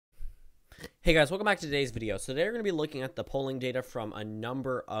Hey guys, welcome back to today's video. So today we're going to be looking at the polling data from a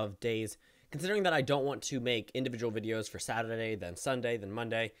number of days. Considering that I don't want to make individual videos for Saturday, then Sunday, then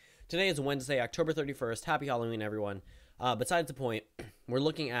Monday. Today is Wednesday, October 31st. Happy Halloween, everyone. Besides the point, we're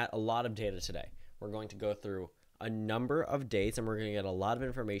looking at a lot of data today. We're going to go through a number of dates and we're going to get a lot of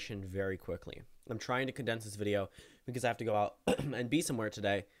information very quickly. I'm trying to condense this video because I have to go out and be somewhere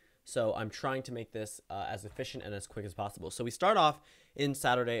today. So I'm trying to make this as efficient and as quick as possible. So we start off on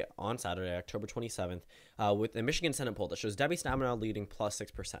Saturday, October 27th, with the Michigan Senate poll that shows Debbie Stabenow leading plus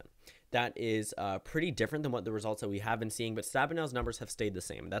 6%. That is pretty different than what the results that we have been seeing, but Stabenow's numbers have stayed the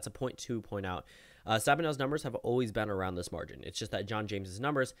same. That's a point to point out. Stabenow's numbers have always been around this margin. It's just that John James's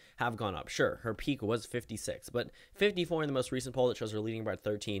numbers have gone up. Sure, her peak was 56, but 54 in the most recent poll that shows her leading by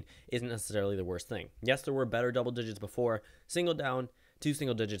 13 isn't necessarily the worst thing. Yes, there were better double digits before, single down, two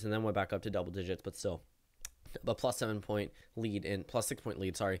single digits, and then went back up to double digits, but still. A plus 6 point lead, in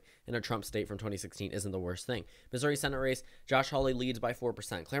a Trump state from 2016 isn't the worst thing. Missouri Senate race, Josh Hawley leads by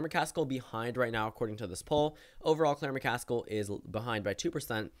 4%. Claire McCaskill behind right now, according to this poll. Overall, Claire McCaskill is behind by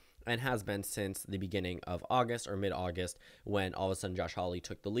 2% and has been since the beginning of August or mid-August when all of a sudden Josh Hawley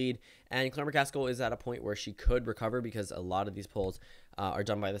took the lead. And Claire McCaskill is at a point where she could recover because a lot of these polls are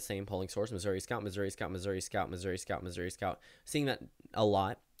done by the same polling source, Missouri Scout, Missouri Scout, Missouri Scout, Missouri Scout, Missouri Scout. Seeing that a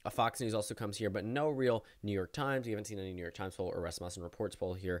lot. Fox News also comes here, but no real New York Times. We haven't seen any New York Times poll or Rasmussen Reports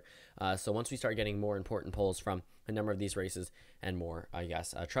poll here. So once we start getting more important polls from a number of these races and more,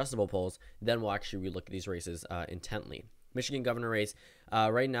 trustable polls, then we'll actually relook at these races intently. Michigan governor race.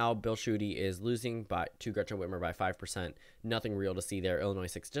 Right now, Bill Schuette is losing to Gretchen Whitmer by 5%. Nothing real to see there. Illinois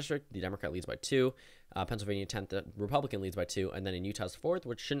 6th District, the Democrat leads by 2. Pennsylvania 10th, the Republican leads by 2. And then in Utah's 4th,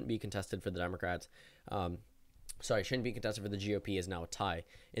 which shouldn't be contested for the Democrats, shouldn't be contested for the GOP, is now a tie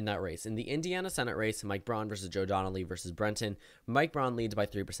in that race. In the Indiana Senate race, Mike Braun versus Joe Donnelly versus Brenton. Mike Braun leads by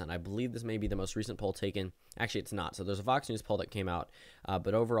 3%. I believe this may be the most recent poll taken. Actually, it's not. So there's a Fox News poll that came out.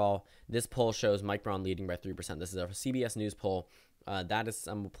 But overall, this poll shows Mike Braun leading by 3%. This is a CBS News poll. That is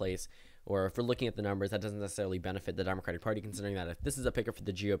some place, or if we're looking at the numbers, that doesn't necessarily benefit the Democratic Party, considering that if this is a pickup for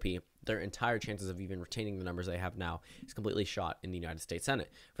the GOP, their entire chances of even retaining the numbers they have now is completely shot in the United States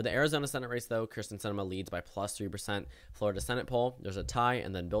Senate. For the Arizona Senate race, though, Kirsten Sinema leads by plus 3%. Florida Senate poll, there's a tie,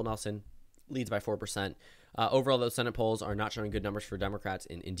 and then Bill Nelson leads by 4%. Overall, those Senate polls are not showing good numbers for Democrats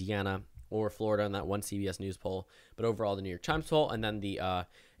in Indiana or Florida in that one CBS News poll. But overall, the New York Times poll and then the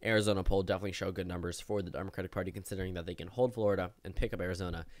Arizona poll definitely show good numbers for the Democratic Party, considering that they can hold Florida and pick up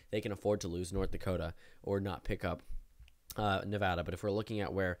Arizona. They can afford to lose North Dakota or not pick up Nevada. But if we're looking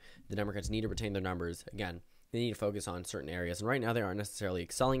at where the Democrats need to retain their numbers, again, they need to focus on certain areas. And right now, they aren't necessarily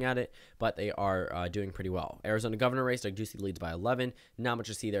excelling at it, but they are doing pretty well. Arizona governor race, Doug Ducey leads by 11. Not much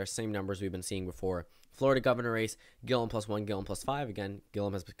to see there. Same numbers we've been seeing before. Florida governor race, Gillum plus 1, Gillum plus 5. Again,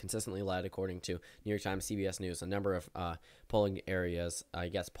 Gillum has consistently led according to New York Times, CBS News, a number of polling areas,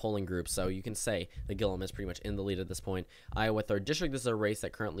 polling groups. So you can say that Gillum is pretty much in the lead at this point. Iowa 3rd District, this is a race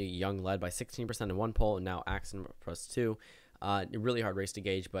that currently Young led by 16% in one poll, and now Axon plus 2. Really hard race to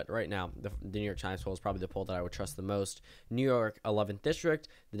gauge, but right now, the New York Times poll is probably the poll that I would trust the most. New York 11th District,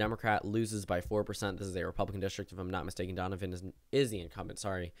 the Democrat loses by 4%. This is a Republican district, if I'm not mistaken. Donovan is the incumbent,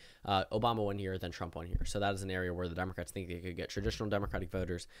 Obama won here, then Trump won here. So that is an area where the Democrats think they could get traditional Democratic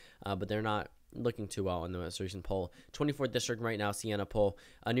voters, but they're not looking too well in the most recent poll. 24th District right now, Siena poll.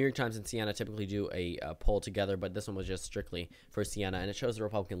 New York Times and Siena typically do a poll together, but this one was just strictly for Siena, and it shows the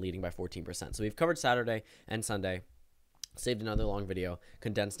Republican leading by 14%. So we've covered Saturday and Sunday. Saved another long video,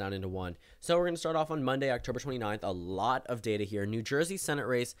 condensed down into one. So we're going to start off on Monday, October 29th. A lot of data here. New Jersey Senate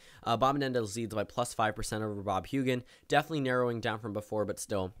race. Bob Menendez leads by plus 5% over Bob Hugin. Definitely narrowing down from before, but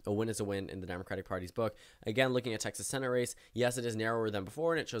still, a win is a win in the Democratic Party's book. Again, looking at Texas Senate race, yes, it is narrower than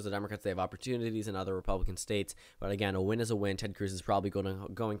before, and it shows the Democrats they have opportunities in other Republican states. But again, a win is a win. Ted Cruz is probably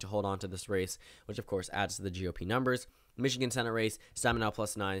going to hold on to this race, which of course adds to the GOP numbers. Michigan Senate race, Stabenow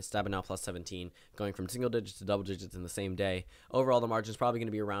plus 9, Stabenow plus 17, going from single digits to double digits in the same day. Overall, the margin is probably going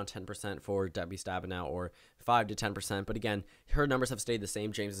to be around 10% for Debbie Stabenow, or 5 to 10%. But again, her numbers have stayed the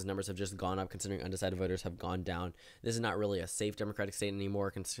same. James's numbers have just gone up, considering undecided voters have gone down. This is not really a safe Democratic state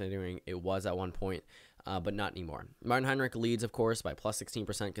anymore, considering it was at one point. But not anymore. Martin Heinrich leads, of course, by plus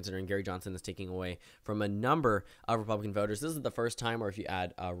 16%, considering Gary Johnson is taking away from a number of Republican voters. This is the first time where if you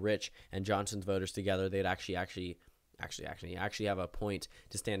add Rich and Johnson's voters together, they'd actually actually have a point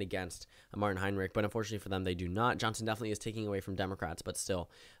to stand against Martin Heinrich, but unfortunately for them, they do not. Johnson definitely is taking away from Democrats, but still,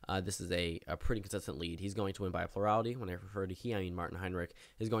 this is a pretty consistent lead. He's going to win by a plurality. When I refer to he, I mean Martin Heinrich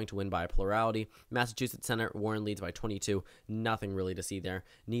is going to win by a plurality. Massachusetts Senate, Warren leads by 22. Nothing really to see there.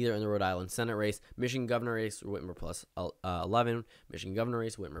 Neither in the Rhode Island Senate race. Michigan governor race, Whitmer plus 11. Michigan governor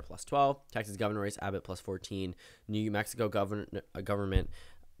race, Whitmer plus 12. Texas governor race, Abbott plus 14. New Mexico governor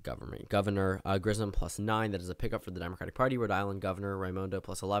Grissom plus 9. That is a pickup for the Democratic Party. Rhode Island governor Raimondo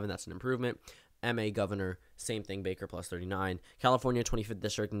plus 11. That's an improvement. MA governor, same thing, Baker plus 39. California 25th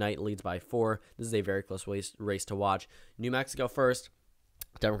district, Knight leads by 4. This is a very close race to watch. New Mexico first,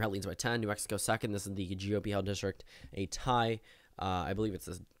 Democrat leads by 10. New Mexico second. This is the GOP held district, a tie. I believe it's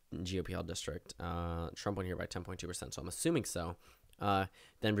the GOP held district. Trump won here by 10.2%, so I'm assuming so.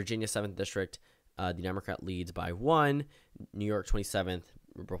 Then Virginia 7th district, the Democrat leads by 1. New York 27th,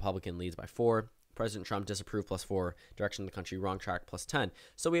 Republican leads by 4. President Trump disapproved plus 4. Direction of the country wrong track plus 10.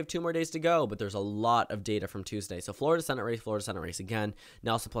 So we have 2 more days to go, but there's a lot of data from Tuesday. So Florida Senate race again.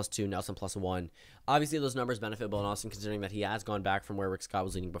 Nelson plus 2, Nelson plus 1. Obviously, those numbers benefit Bill Nelson, considering that he has gone back from where Rick Scott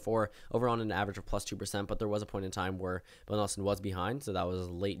was leading before, over on an average of plus 2%. But there was a point in time where Bill Nelson was behind, so that was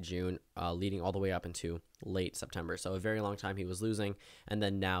late June, leading all the way up into late September. So a very long time he was losing, and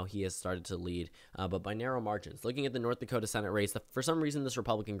then now he has started to lead, but by narrow margins. Looking at the North Dakota Senate race, for some reason this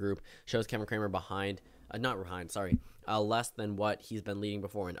Republican group shows Kevin Cramer less than what he's been leading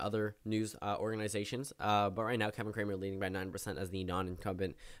before in other news organizations. But right now, Kevin Cramer leading by 9% as the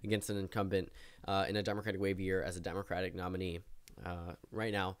non-incumbent against an incumbent in a Democratic wave year as a Democratic nominee.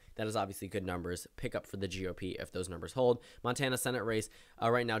 Right now, that is obviously good numbers. Pick up for the GOP if those numbers hold. Montana Senate race.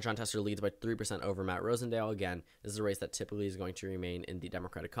 Right now, John Tester leads by 3% over Matt Rosendale. Again, this is a race that typically is going to remain in the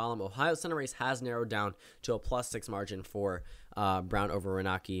Democratic column. Ohio Senate race has narrowed down to a plus 6 margin for Brown over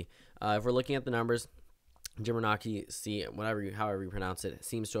Renacki. If we're looking at the numbers, Jim Renacki, however you pronounce it,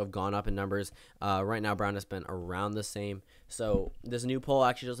 seems to have gone up in numbers. Right now, Brown has been around the same. So this new poll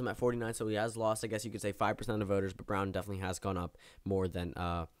actually shows him at 49, so he has lost, I guess you could say, 5% of voters, but Brown definitely has gone up more than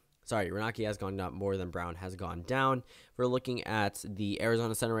Renacki has gone up more than Brown has gone down. If we're looking at the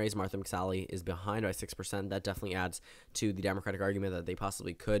Arizona Senate race, Martha McSally is behind by 6%. That definitely adds to the Democratic argument that they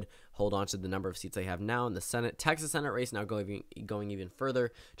possibly could hold on to the number of seats they have now in the Senate. Texas Senate race now going even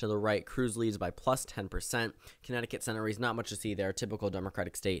further to the right. Cruz leads by plus 10%. Connecticut Senate race, not much to see there. Typical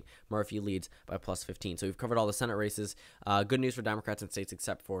Democratic state. Murphy leads by plus 15. So we've covered all the Senate races. Good news for Democrats in states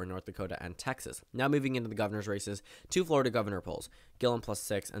except for North Dakota and Texas. Now moving into the governor's races, 2 Florida governor polls. Gillum plus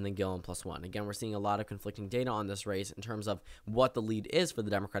 6 and then Gillum plus 1. Again, we're seeing a lot of conflicting data on this race in terms of what the lead is for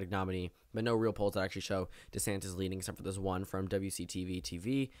the Democratic nominee, but no real polls that actually show DeSantis leading except for this one from WCTV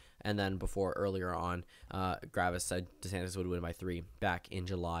TV. And then before earlier on, Gravis said DeSantis would win by 3 back in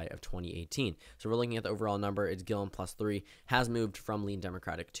July of 2018. So we're looking at the overall number. It's Gillum plus 3, has moved from lean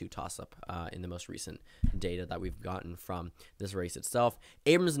Democratic to toss-up in the most recent data that we've gotten from this race itself.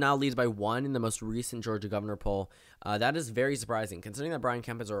 Abrams now leads by 1 in the most recent Georgia governor poll. That is very surprising, considering that Brian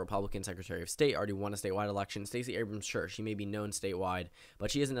Kemp is a Republican Secretary of State, already won a statewide election. Stacey Abrams, sure, she may be known statewide, but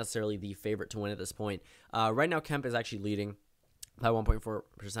she isn't necessarily the favorite to win at this point. Right now, Kemp is actually leading by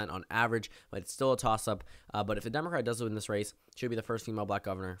 1.4% on average, but it's still a toss-up. But if a Democrat does win this race, she'll be the first female black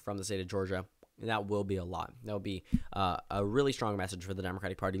governor from the state of Georgia, and that will be a lot. That will be a really strong message for the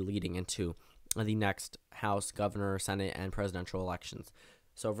Democratic Party leading into the next House, governor, Senate, and presidential elections.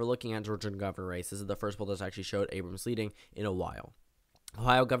 So if we're looking at Georgia governor race, this is the first poll that's actually showed Abrams leading in a while.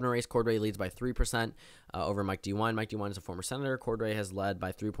 Ohio governor race, Cordray leads by 3% over Mike DeWine. Mike DeWine is a former senator. Cordray has led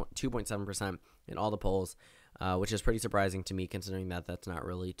by 2.7% in all the polls, which is pretty surprising to me, considering that that's not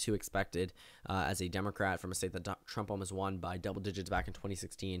really too expected as a Democrat from a state that Trump almost won by double digits back in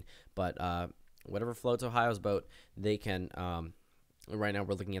 2016. But whatever floats Ohio's boat, they can. Right now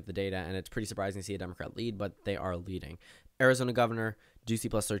we're looking at the data, and it's pretty surprising to see a Democrat lead, but they are leading. Arizona governor, Ducey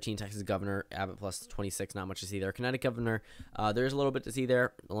plus 13. Texas governor, Abbott plus 26. Not much to see there. Connecticut governor, there's a little bit to see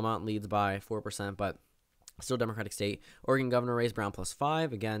there. Lamont leads by 4%, but still Democratic state. Oregon governor race, Brown plus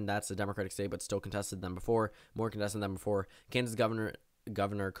 5. Again, that's a Democratic state, but still contested than before. More contested than before. Kansas governor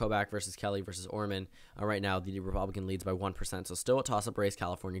Kobach versus Kelly versus Orman. Right now, the Republican leads by 1%, so still a toss-up race.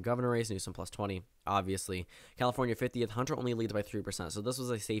 California governor race, Newsom plus 20, obviously. California 50th, Hunter only leads by 3%, so this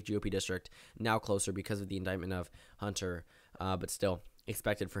was a safe GOP district, now closer because of the indictment of Hunter, but still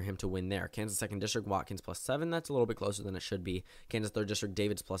expected for him to win there. Kansas 2nd District, Watkins plus 7, that's a little bit closer than it should be. Kansas 3rd District,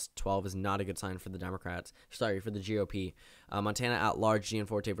 Davids plus 12 is not a good sign for the for the GOP. Montana at large,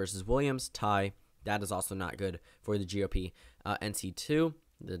 Gianforte versus Williams, tie. That is also not good for the GOP. NC2,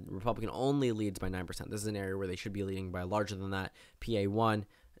 the Republican only leads by 9%. This is an area where they should be leading by larger than that. PA 1,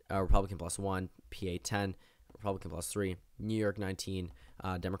 Republican plus 1. PA 10, Republican +3, New York 19,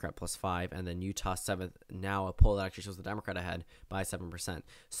 Democrat +5, and then Utah 7th. Now a poll that actually shows the Democrat ahead by 7%.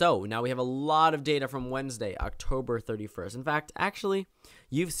 So now we have a lot of data from Wednesday, October 31st. In fact, actually,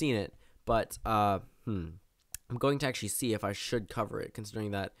 you've seen it, but I'm going to actually see if I should cover it,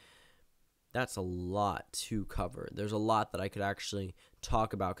 considering that that's a lot to cover. There's a lot that I could actually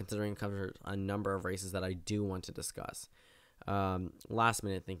talk about, considering it covers a number of races that I do want to discuss. Last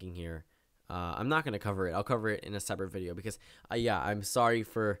minute thinking here. I'm not going to cover it. I'll cover it in a separate video because, I'm sorry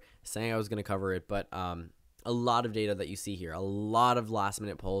for saying I was going to cover it, but a lot of data that you see here, a lot of last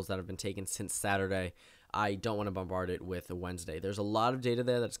minute polls that have been taken since Saturday. I don't want to bombard it with a Wednesday. There's a lot of data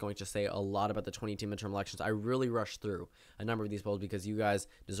there that's going to say a lot about the 2018 midterm elections. I really rushed through a number of these polls because you guys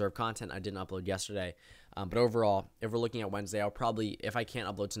deserve content I didn't upload yesterday. But overall, if we're looking at Wednesday, I'll probably, if I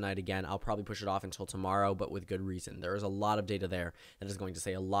can't upload tonight again, I'll probably push it off until tomorrow, but with good reason. There is a lot of data there that is going to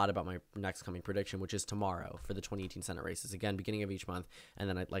say a lot about my next coming prediction, which is tomorrow for the 2018 Senate races. Again, beginning of each month. And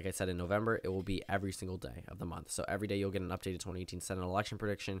then, like I said, in November, it will be every single day of the month. So every day you'll get an updated 2018 Senate election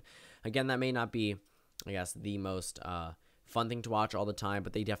prediction. Again, that may not be, I guess, the most fun thing to watch all the time,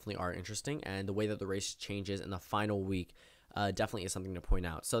 but they definitely are interesting, and the way that the race changes in the final week definitely is something to point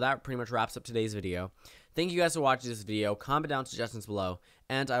out. So that pretty much wraps up today's video. Thank you guys for watching this video. Comment down suggestions below,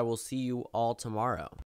 and I will see you all tomorrow.